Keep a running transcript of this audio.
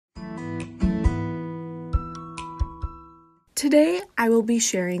Today, I will be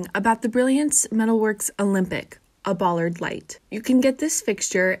sharing about the Brilliance Metal Works Olympic, a Bollard Light. You can get this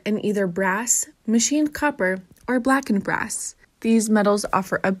fixture in either brass, machined copper, or blackened brass. These metals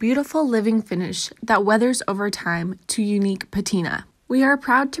offer a beautiful living finish that weathers over time to unique patina. We are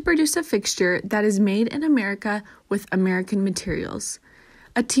proud to produce a fixture that is made in America with American materials.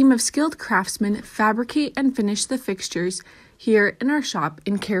 A team of skilled craftsmen fabricate and finish the fixtures here in our shop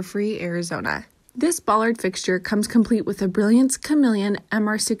in Carefree, Arizona. This Bollard fixture comes complete with a Brilliance Chameleon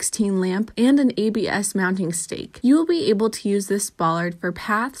MR16 lamp and an ABS mounting stake. You will be able to use this Bollard for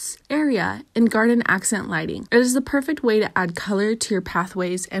paths, area, and garden accent lighting. It is the perfect way to add color to your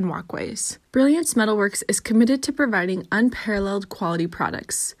pathways and walkways. Brilliance Metal Works is committed to providing unparalleled quality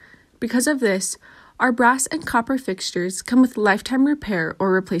products. Because of this, our brass and copper fixtures come with lifetime repair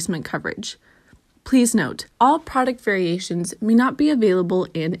or replacement coverage. Please note, all product variations may not be available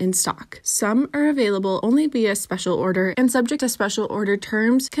and in stock. Some are available only via special order and subject to special order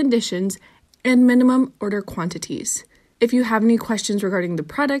terms, conditions, and minimum order quantities. If you have any questions regarding the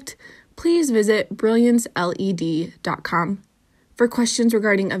product, please visit brillianceled.com. For questions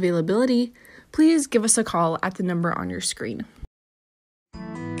regarding availability, please give us a call at the number on your screen.